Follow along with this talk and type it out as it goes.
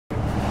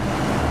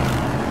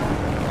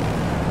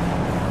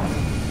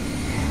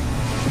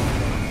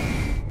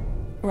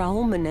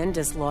Raul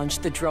Menendez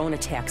launched the drone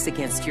attacks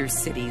against your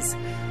cities.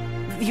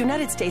 The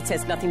United States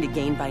has nothing to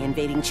gain by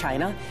invading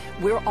China.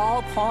 We're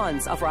all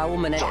pawns of Raul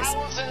Menendez.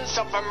 Thousands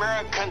of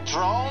American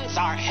drones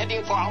are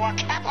heading for our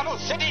capital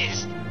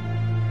cities.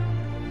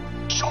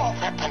 Your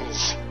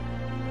weapons,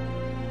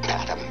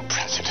 Madam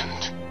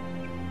President.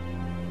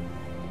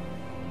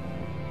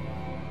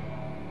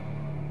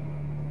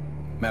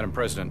 Madam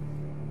President,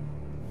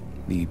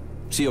 the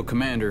SEAL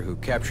commander who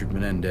captured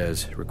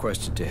Menendez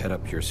requested to head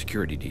up your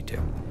security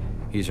detail.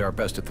 He's our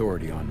best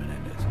authority on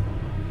Menendez,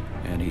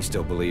 and he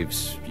still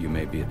believes you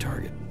may be a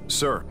target.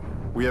 Sir,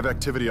 we have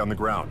activity on the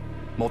ground.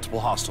 Multiple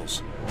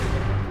hostiles.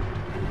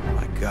 Oh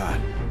my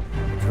God.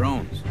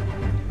 Drones.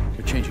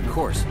 They're changing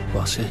course.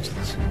 Los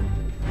Angeles.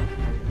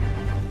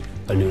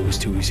 I knew it was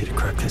too easy to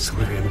crack that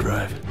Solarium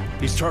drive.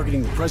 He's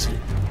targeting the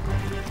president.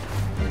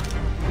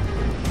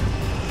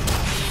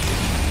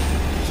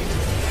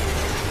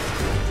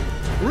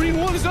 Marine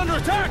 1 is under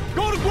attack!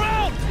 Go to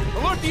ground!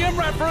 Alert the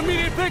MRAP for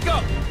immediate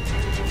pickup!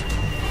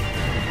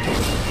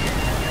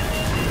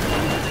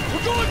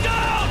 We're going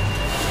down!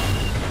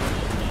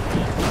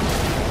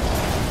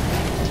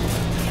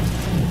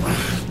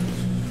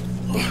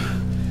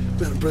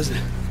 Madam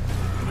President,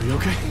 are you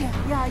okay?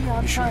 Yeah,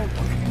 I'm sorry.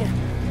 Yeah.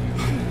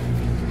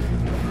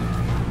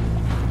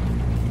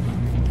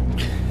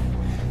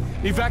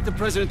 Evac the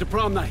president to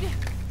prom night.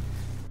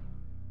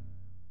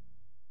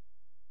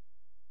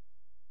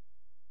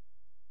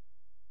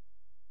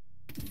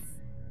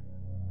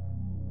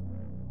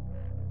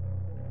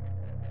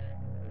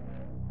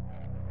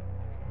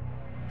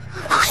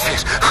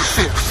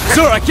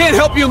 Sir, I can't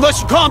help you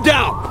unless you calm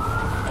down!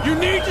 You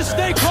need to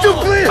stay calm!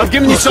 I've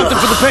given you something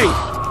for the pain!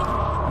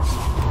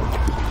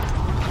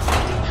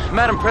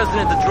 Madam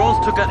President, the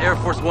drones took out Air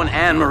Force One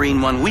and Marine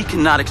One. We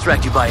cannot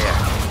extract you by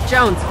air.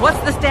 Jones, what's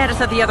the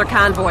status of the other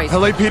convoys?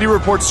 LAPD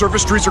reports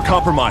surface streets are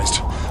compromised.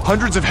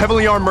 Hundreds of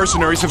heavily armed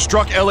mercenaries have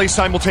struck LA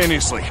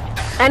simultaneously.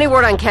 Any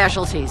word on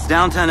casualties?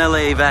 Downtown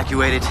LA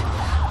evacuated.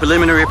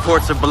 Preliminary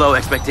reports are below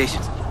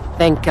expectations.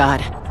 Thank God.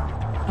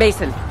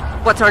 Mason,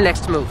 what's our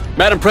next move?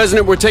 Madam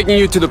President, we're taking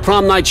you to the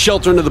prom night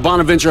shelter into the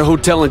Bonaventure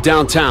Hotel in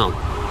downtown.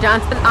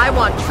 Johnson, I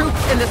want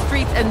troops in the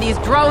streets and these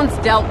drones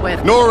dealt with.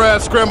 NORAD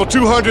scrambled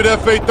 200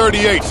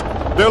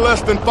 F-838s. They're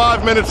less than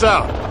 5 minutes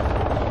out.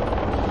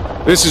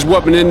 This is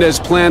what Menendez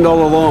planned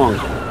all along.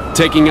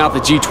 Taking out the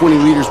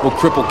G20 leaders will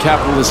cripple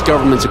capitalist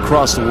governments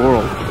across the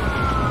world.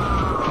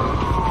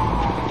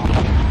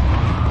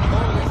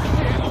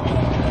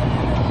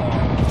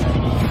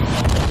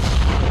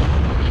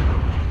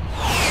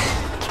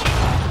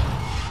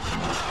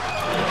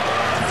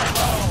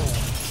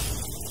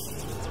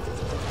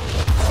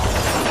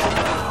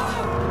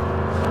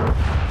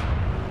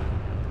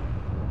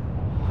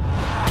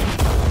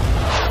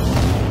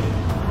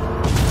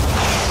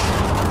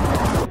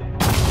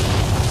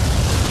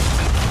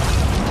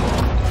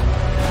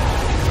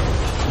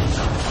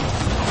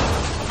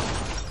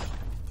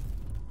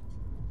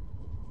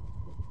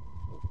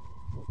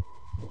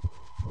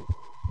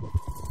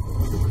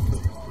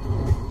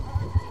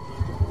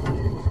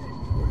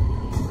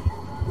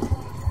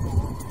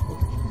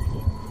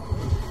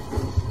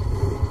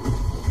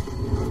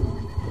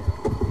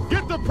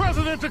 The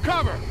president to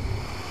cover!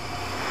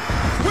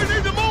 We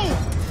need to move!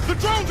 The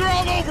drones are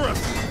all over us!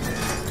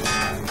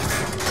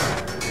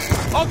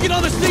 I'll get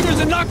on the Stingers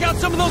and knock out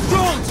some of those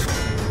drones!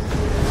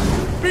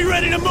 Be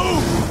ready to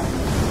move!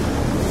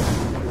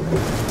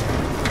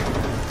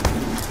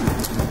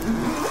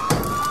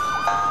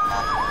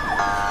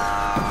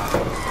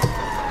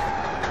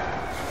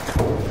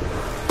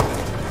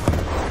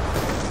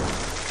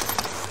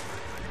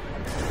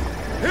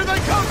 Here they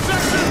come,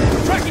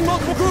 section! Tracking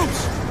multiple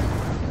groups!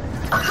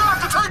 You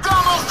have to take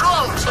down those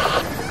drones!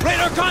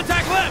 Radar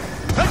contact left!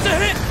 That's a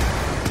hit!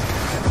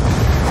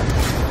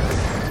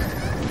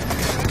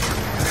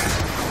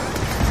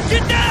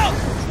 Get down!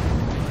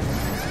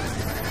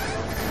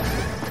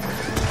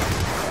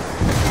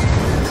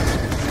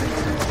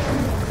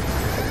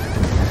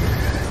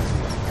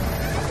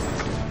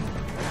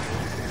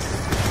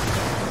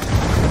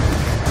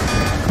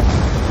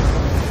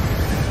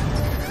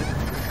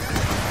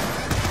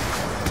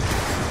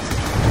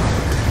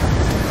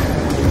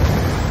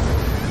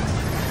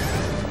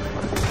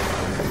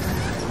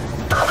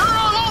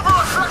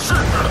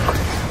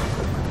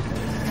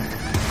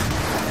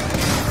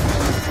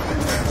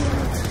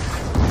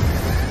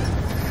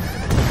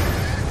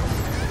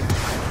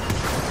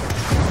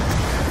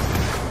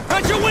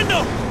 Your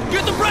window!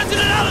 Get the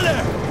president out of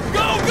there!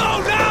 Go,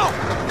 go, now!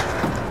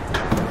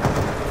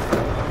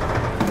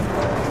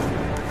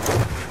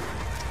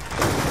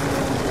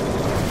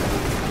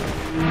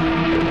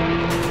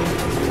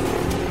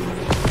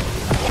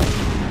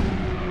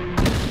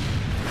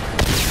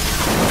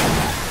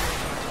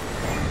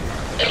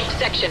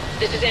 Section,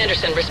 this is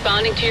Anderson,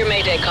 responding to your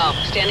Mayday call.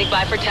 Standing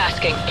by for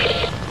tasking.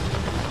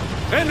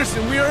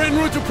 Anderson, we are en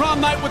route to prom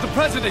night with the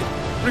president.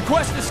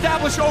 Request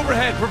establish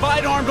overhead.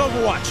 Provide armed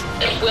overwatch.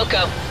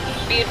 Wilco,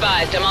 be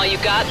advised, I'm all you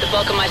got. The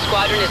bulk of my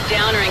squadron is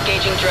down or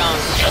engaging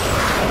drones.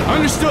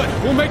 Understood.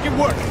 We'll make it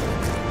work.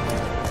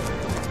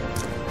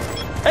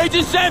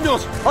 Agent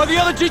Samuels, are the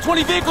other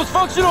G-20 vehicles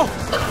functional?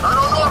 I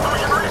don't know if we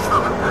can reach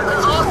them.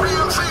 There's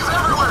RPMCs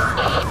everywhere.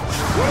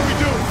 What do we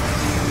do?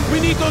 We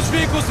need those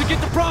vehicles to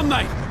get to prom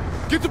night.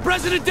 Get the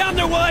president down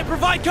there while I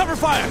provide cover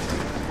fire.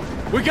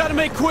 We gotta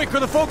make quick or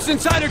the folks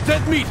inside are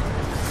dead meat.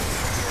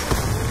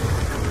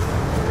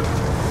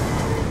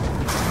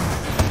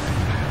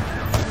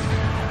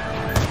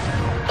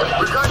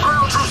 We've got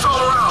ground troops all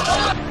around.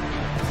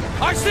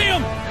 I see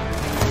them!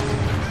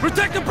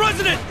 Protect the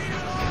president!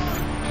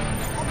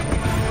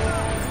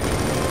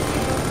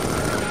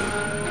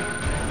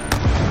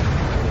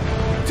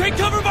 Take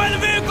cover by the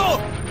vehicle!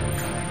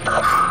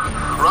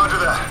 Roger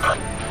that.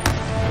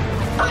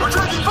 We're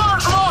taking fire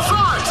from all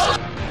sides!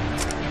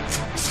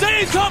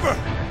 Stay in cover!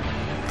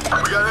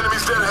 We got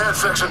enemies dead ahead,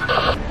 Section.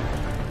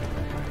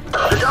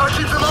 You gotta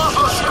keep them off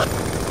us!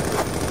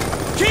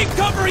 Keep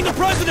covering the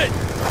president!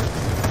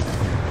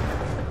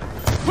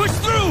 Push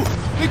through!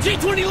 The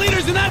G-20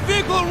 leaders in that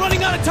vehicle are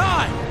running out of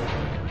time!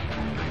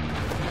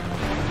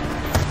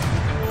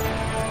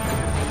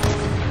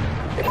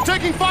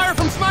 Taking fire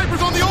from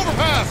snipers on the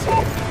overpass!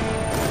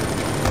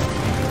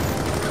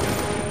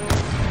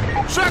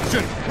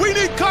 Section, we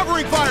need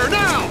covering fire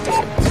now!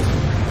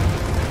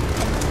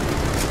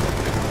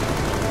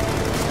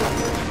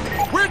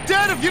 We're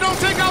dead if you don't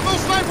take out those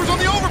snipers on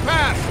the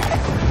overpass!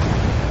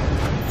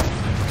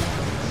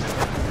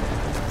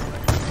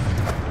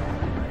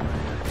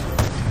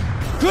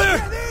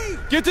 Clear!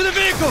 Get to the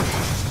vehicle!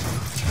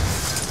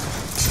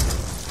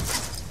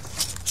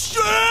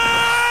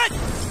 Shit!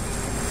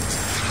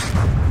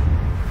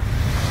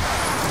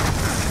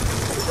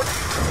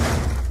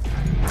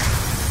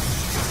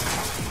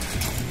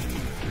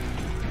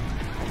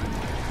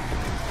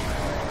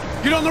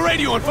 Get on the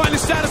radio and find the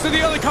status of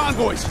the other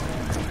convoys.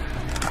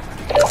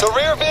 The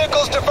rear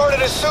vehicles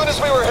diverted as soon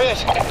as we were hit.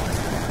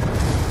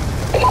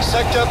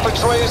 Sector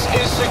Petraeus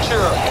is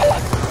secure.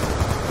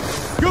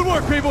 Good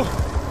work, people.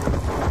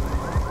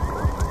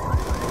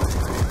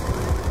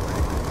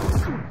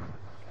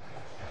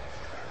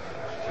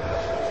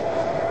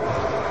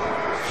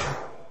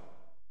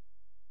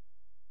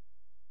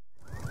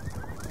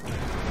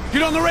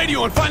 Get on the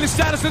radio and find the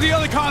status of the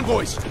other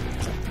convoys.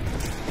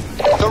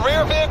 The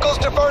rear vehicles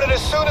diverted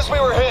as soon as we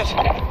were hit.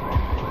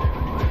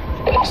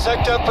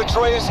 Sector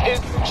Petraeus is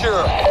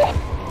secure.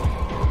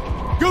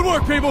 Good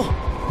work, people.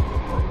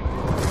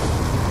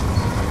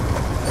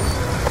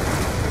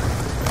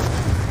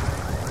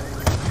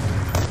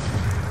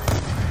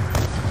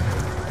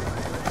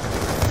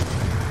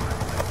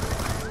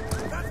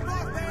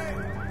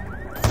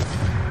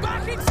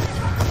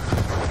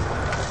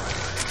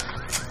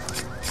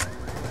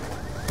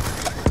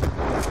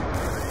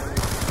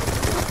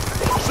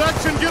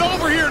 Section, get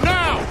over here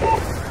now!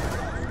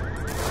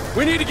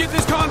 We need to get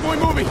this convoy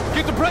moving.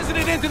 Get the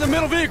president into the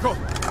middle vehicle.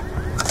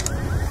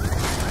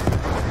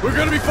 We're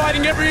gonna be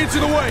fighting every inch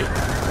of the way.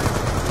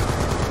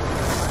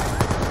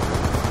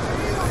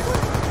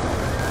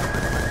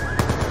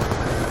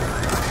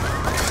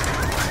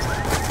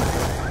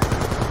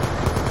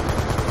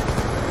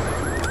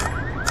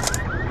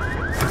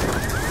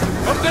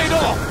 Update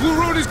all. Blue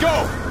route is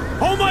go.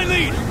 Hold my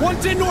lead.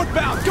 110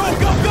 northbound. Go,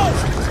 go, go!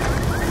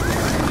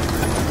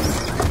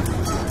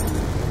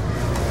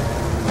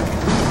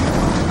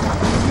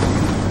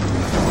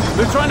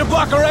 They're trying to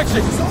block our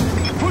exit.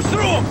 Push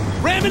through them!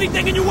 Ram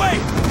anything in your way!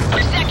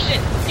 Section,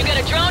 you got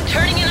a drone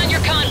turning in on your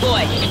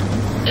convoy.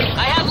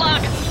 I have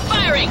lock.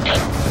 Firing!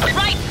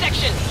 Right,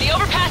 Section, the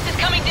overpass is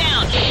coming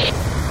down.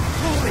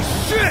 Holy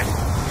shit!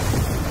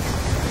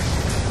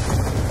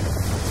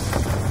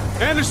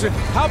 Anderson,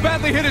 how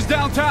badly hit is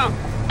downtown?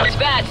 It's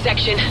bad,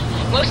 Section.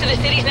 Most of the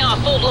city's now a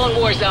full-blown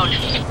war zone.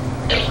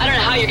 I don't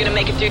know how you're gonna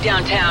make it through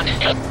downtown.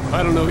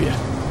 I don't know yet.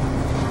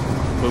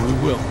 But we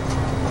will.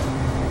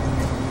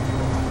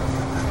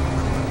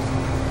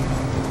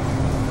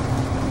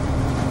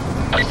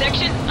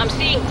 Section, I'm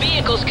seeing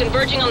vehicles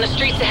converging on the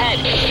streets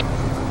ahead.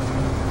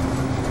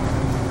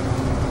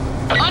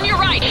 On your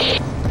right!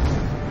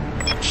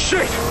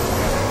 Shit!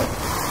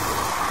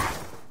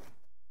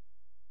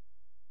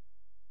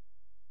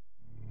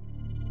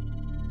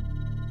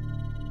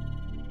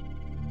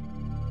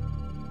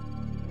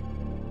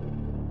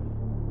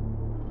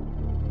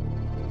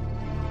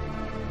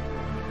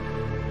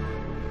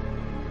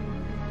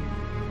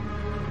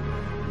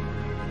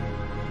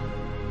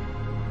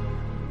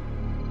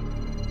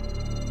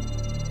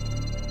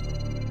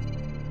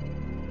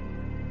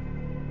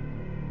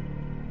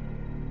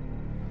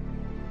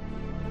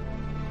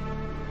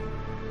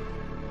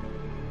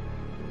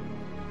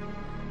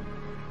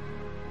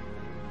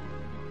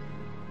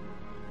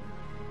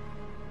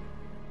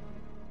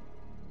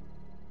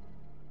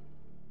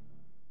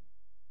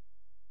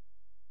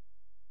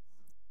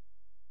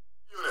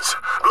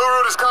 Blue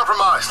route is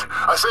compromised.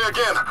 I say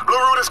again, Blue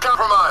route is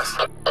compromised.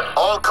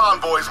 All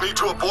convoys need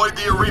to avoid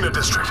the arena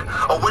district.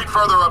 Await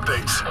further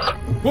updates.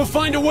 We'll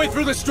find a way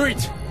through the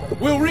streets.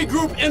 We'll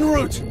regroup en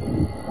route.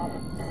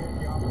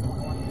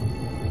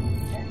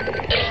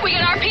 We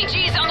got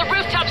RPGs on the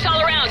rooftops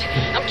all around.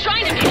 I'm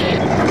trying to...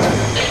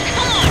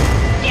 Come on!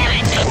 Damn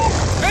it!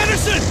 Anderson!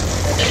 Anderson!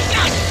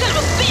 God, son of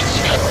a bitch!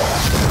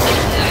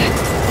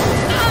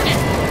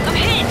 I'm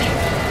hit,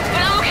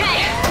 but I'm okay.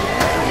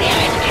 Damn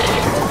it!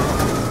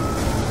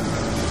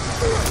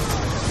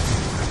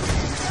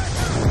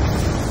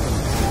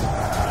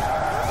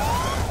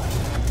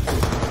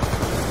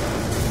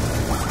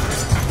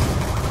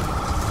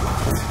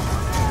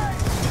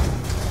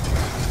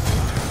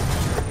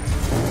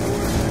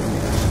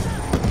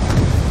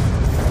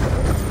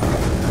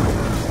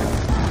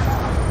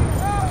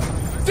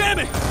 Damn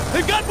it!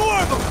 They've got more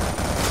of them!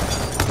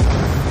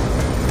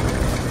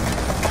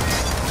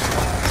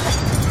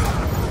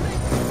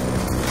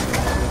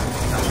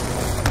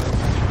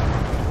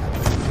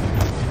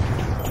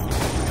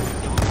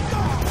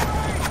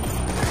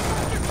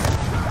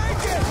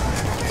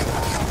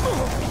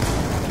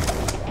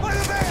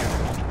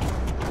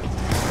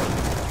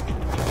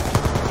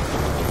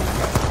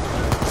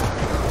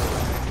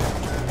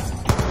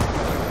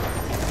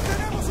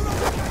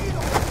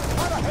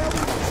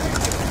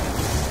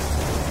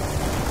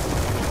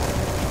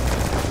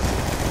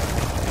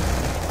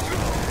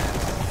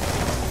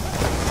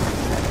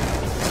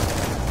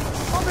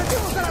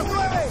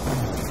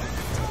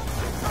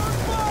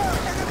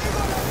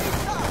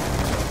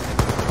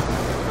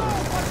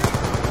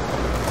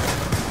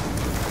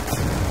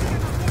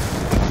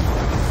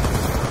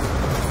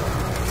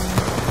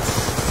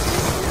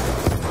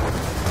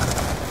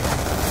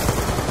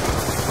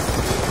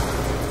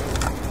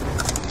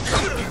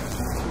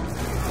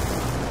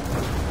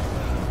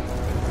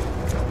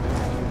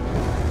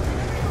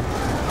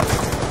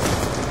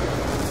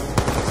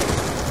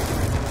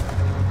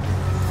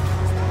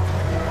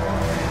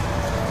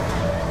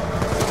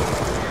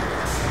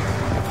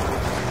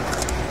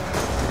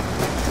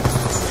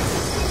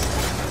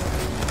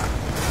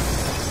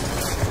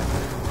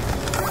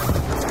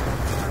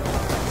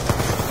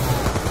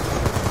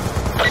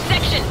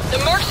 The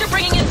mercs are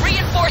bringing in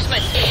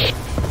reinforcements!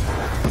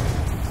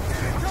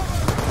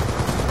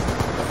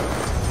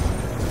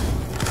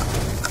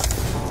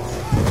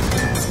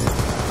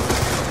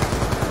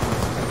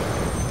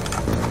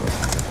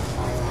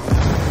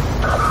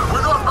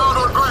 We're northbound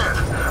on Grand,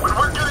 but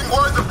we're getting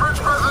word the French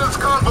president's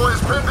convoy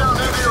is pinned down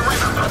near the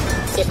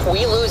arena. If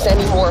we lose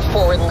any more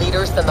foreign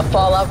leaders, then the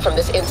fallout from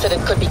this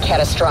incident could be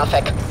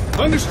catastrophic.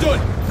 Understood!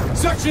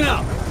 Section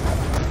out!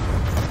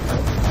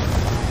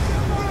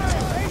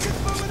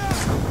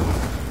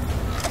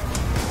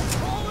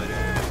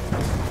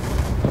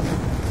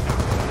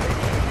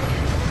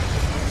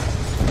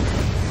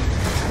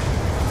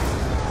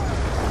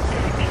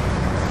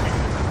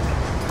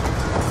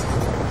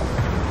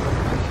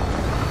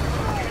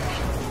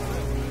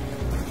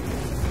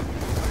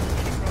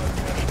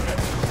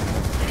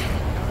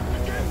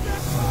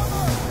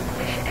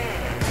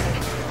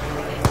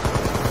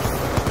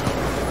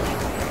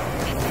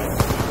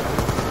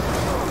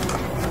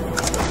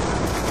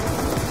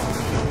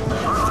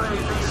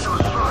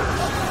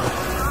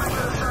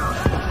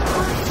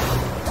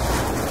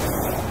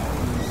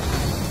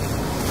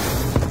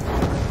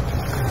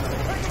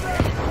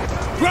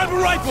 Grab a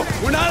rifle!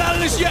 We're not out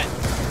of this yet!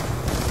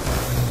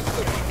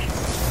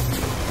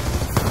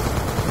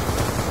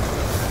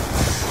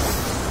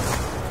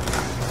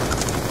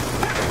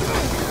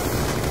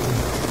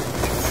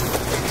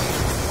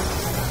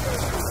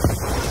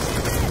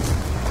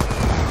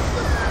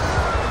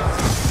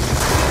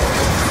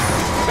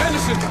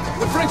 Anderson,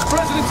 the French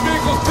president's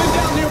vehicle's pinned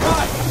down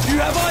nearby. Do you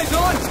have eyes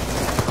on?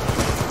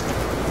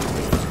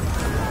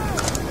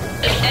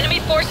 Enemy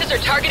forces are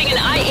targeting an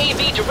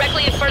IAV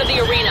directly in front of the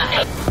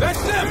arena.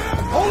 That's them!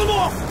 Hold them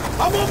off!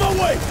 I'm on my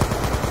way!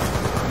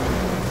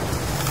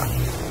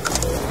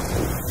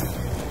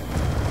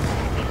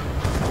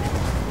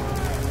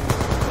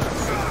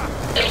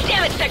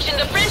 Damn it, Section!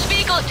 The French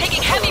vehicle is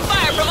taking heavy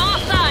fire from all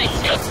sides!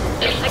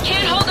 I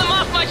can't hold them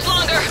off much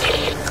longer!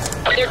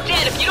 They're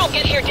dead if you don't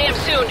get here damn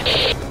soon!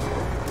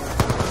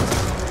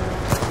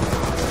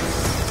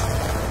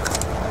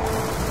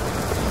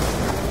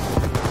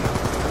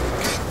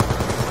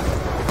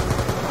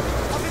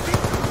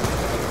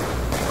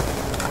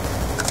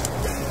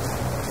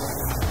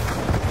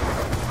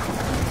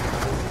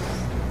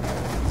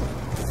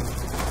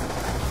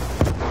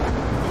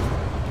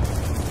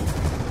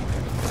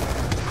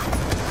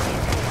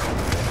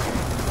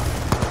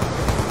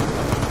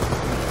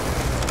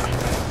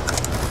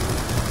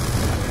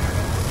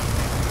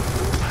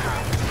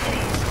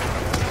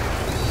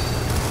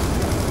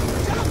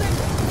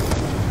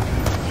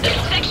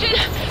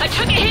 I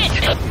took a hit!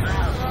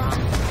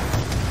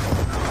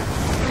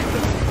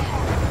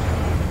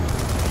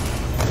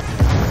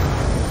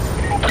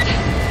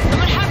 I'm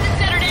gonna have to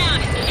set her down!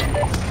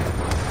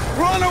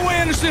 We're on our way,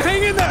 Anderson!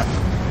 Hang in there!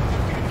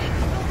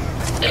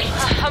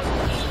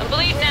 I'm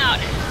bleeding out.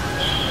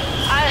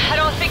 I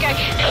don't think I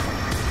can...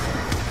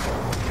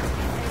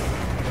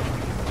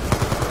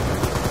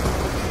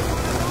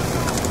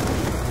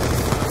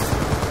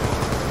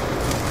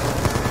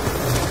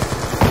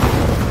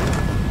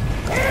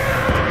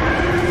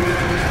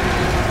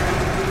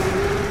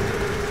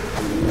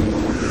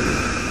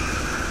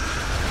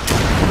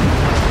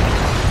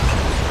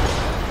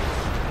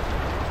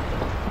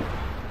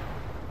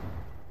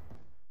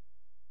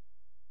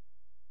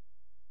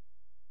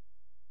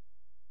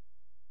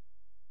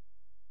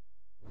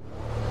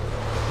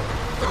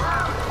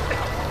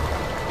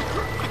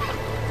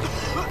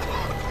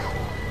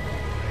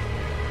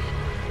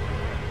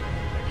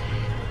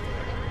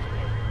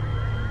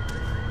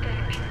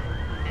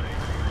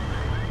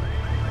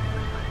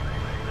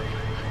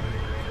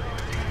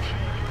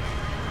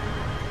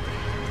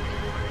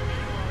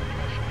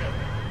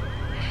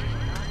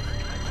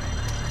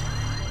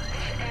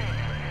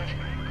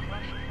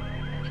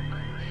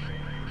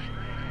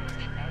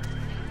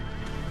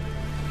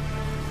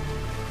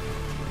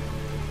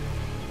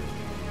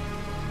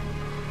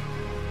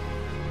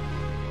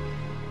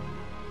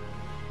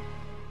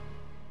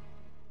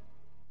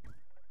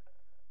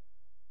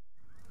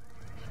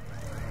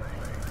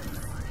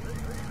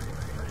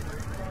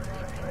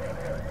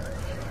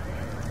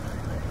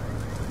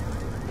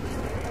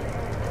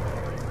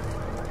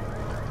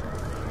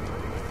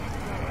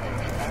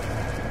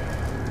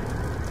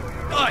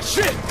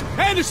 shit!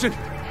 Anderson!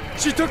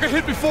 She took a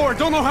hit before,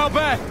 don't know how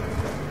bad.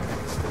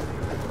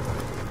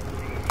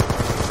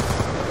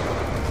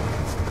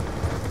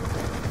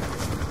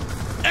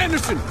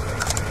 Anderson!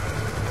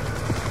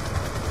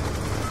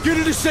 Get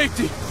her to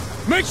safety.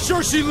 Make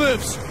sure she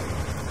lives.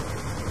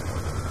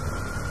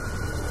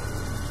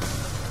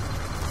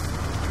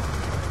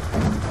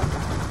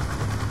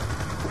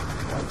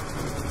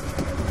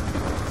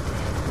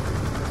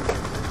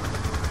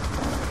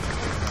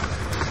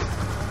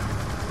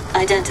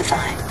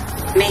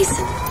 Identify.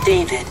 Mason,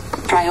 David.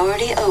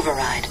 Priority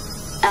override.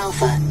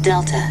 Alpha,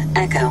 Delta,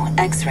 Echo,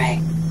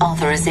 X-ray.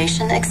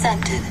 Authorization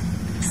accepted.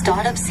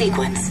 Startup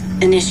sequence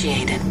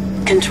initiated.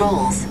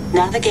 Controls,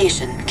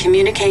 navigation,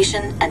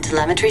 communication, and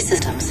telemetry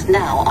systems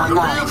now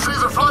online. The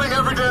BMCs are flooding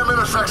every damn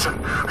intersection.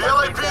 The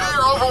LAPD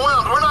are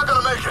overwhelmed. We're not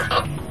gonna make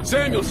it.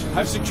 Samuels,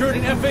 I've secured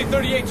an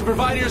FA-38 to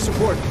provide air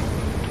support.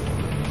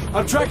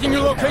 I'm tracking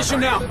your location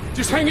now.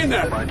 Just hang in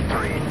there.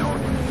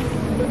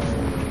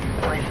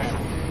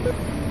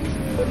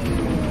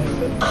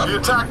 The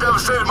attack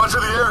devastated much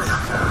of the area.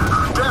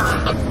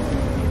 Damn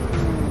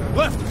it.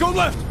 Left, go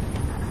left.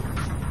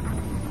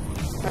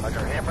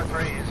 Roger, Hammer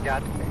 3 has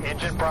got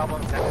engine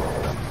problems.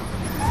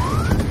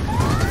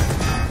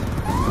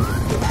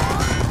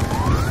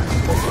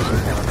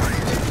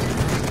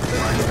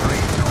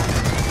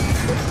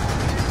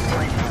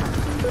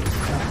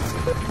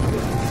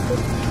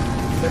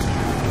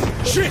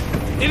 Shit!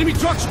 Enemy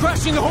trucks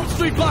crashing the Hope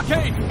Street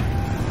blockade!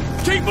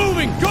 Keep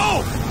moving!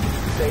 Go!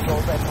 Stay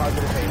close at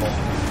positive table.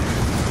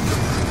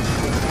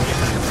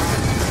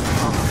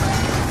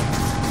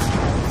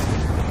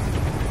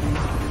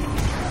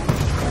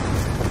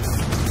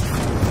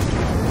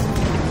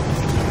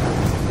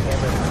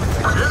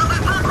 Enemy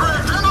big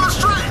rigs into the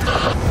street!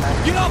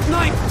 Get off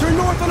 9th! Turn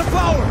north on a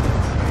flower!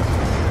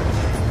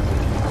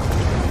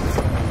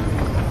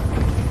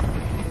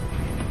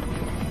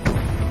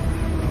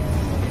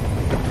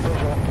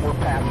 We're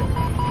passing.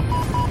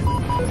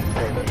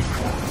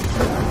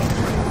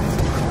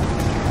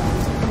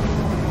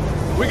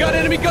 We got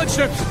enemy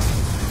gunships!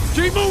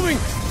 Keep moving!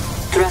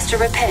 Thruster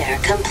repair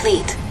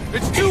complete.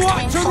 It's too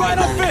hot! Turn right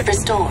on 5th!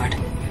 Restored.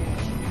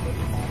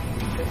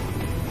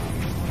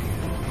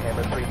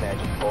 Hammer 3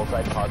 matches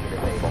bullseye positive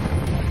table.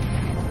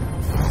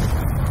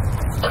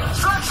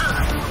 Section!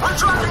 We're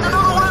tracking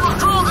another wave of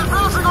drones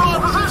advancing on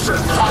our position!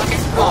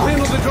 I'll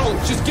handle the drone.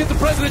 Just get the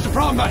president to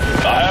prom night.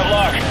 I have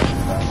lock.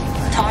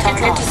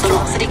 Target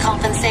velocity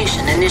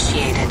compensation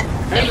initiated.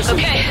 Anderson,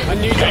 Okay. I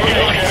need to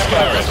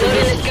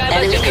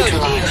Enemy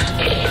neutralized.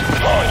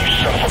 Oh, you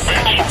son of a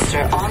bitch.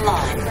 Skybuster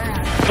online.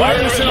 Fire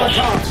Anderson on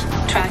comms.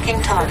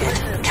 Tracking target.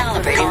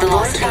 Calibrating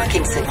velocity.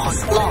 Tracking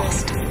signals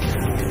lost.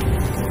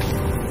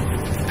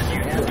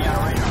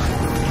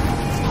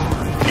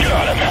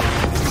 Got him.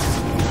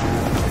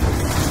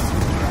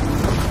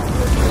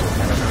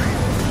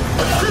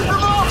 Keep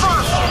them off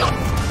us!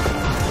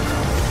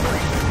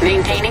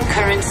 Maintaining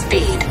current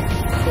speed.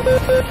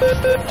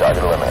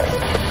 Target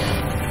eliminated.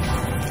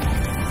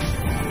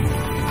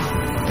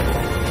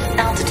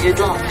 Altitude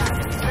locked.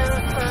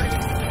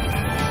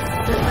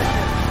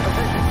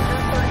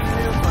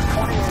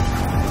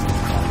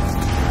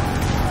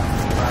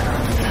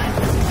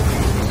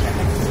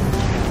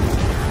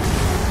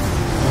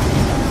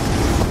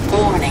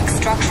 Warning,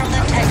 structural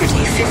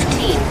integrity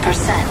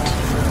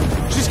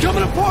 15%. She's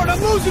coming apart. I'm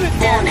losing it.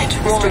 Warning,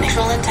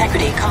 structural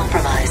integrity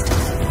compromised.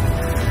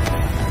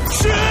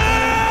 Shit!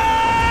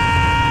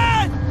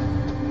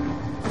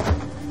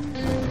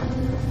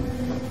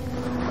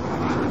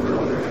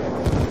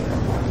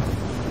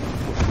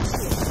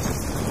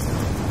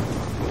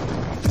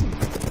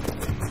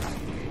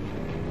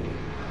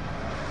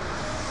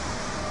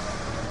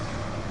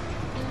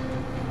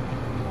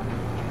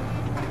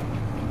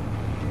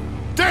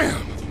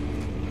 Damn!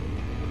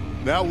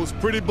 That was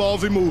pretty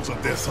ballsy moves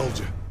up there,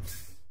 soldier.